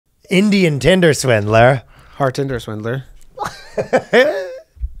Indian Tinder swindler. Heart Tinder swindler.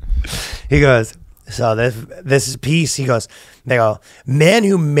 He goes, so this is piece. He goes, they go, man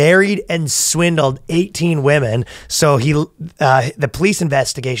who married and swindled 18 women. So the police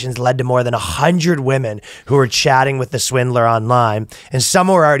investigations led to more than 100 women who were chatting with the swindler online, and some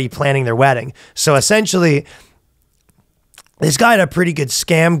were already planning their wedding. So essentially, this guy had a pretty good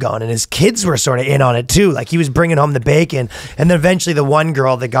scam going, and his kids were sort of in on it too. Like, he was bringing home the bacon, and then eventually the one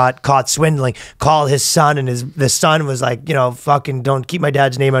girl that got caught swindling called his son, and the son was like, you know, fucking don't keep my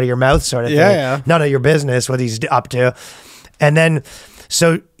dad's name out of your mouth, sort of thing. Yeah. None of your business what he's up to. And then,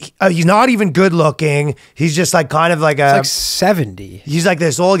 so he's not even good looking. He's just like kind of like It's like 70. he's like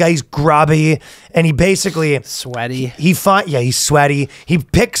this old guy. He's grubby, and he basically Sweaty. he's sweaty. He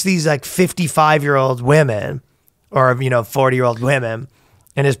picks these like 55-year-old women, or, you know, 40-year-old women,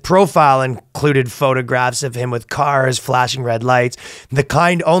 and his profile included photographs of him with cars, flashing red lights, the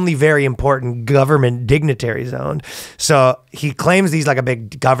kind only very important government dignitaries owned. So he claims he's like a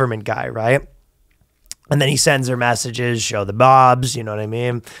big government guy, right? And then he sends her messages, show the bobs, you know what I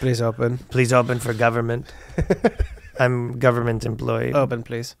mean? Please open. Please open for government. I'm government employee. Open,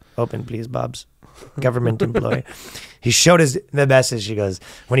 please. Open, please, bobs. Government employee. He showed the message. He goes,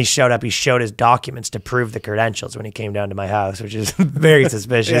 when he showed up, he showed his documents to prove the credentials when he came down to my house, which is very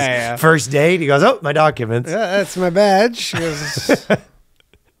suspicious. Yeah. First date, he goes, oh, my documents. Yeah, that's my badge. She goes,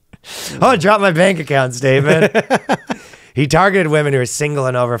 Oh, I dropped my bank account statement. He targeted women who were single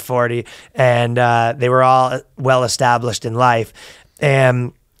and over 40, and they were all well established in life.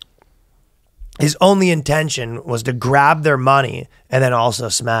 And his only intention was to grab their money and then also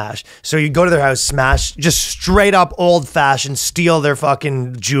smash. So you go to their house, smash, just straight up old fashioned, steal their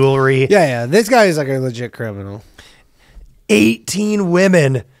fucking jewelry. yeah. This guy is like a legit criminal. 18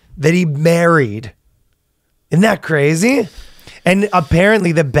 women that he married. Isn't that crazy? And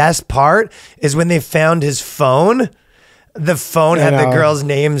apparently the best part is when they found his phone, the phone had the girl's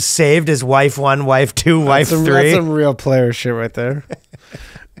names saved as wife 1, wife 2, wife 3. That's some real player shit right there.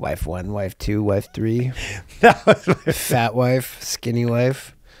 Wife 1, wife 2, wife 3. That was my Fat wife, skinny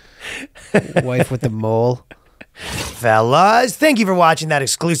wife. Wife with the mole. fellas. Thank you for watching that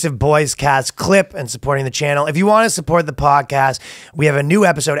exclusive Boyscast clip and supporting the channel. If you want to support the podcast, we have a new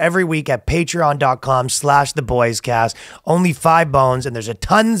episode every week at patreon.com/theboyscast. Only 5 bones, and there's a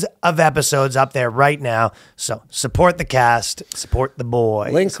tons of episodes up there right now. So support the cast, support the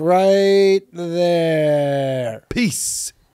boys. Link right there. Peace.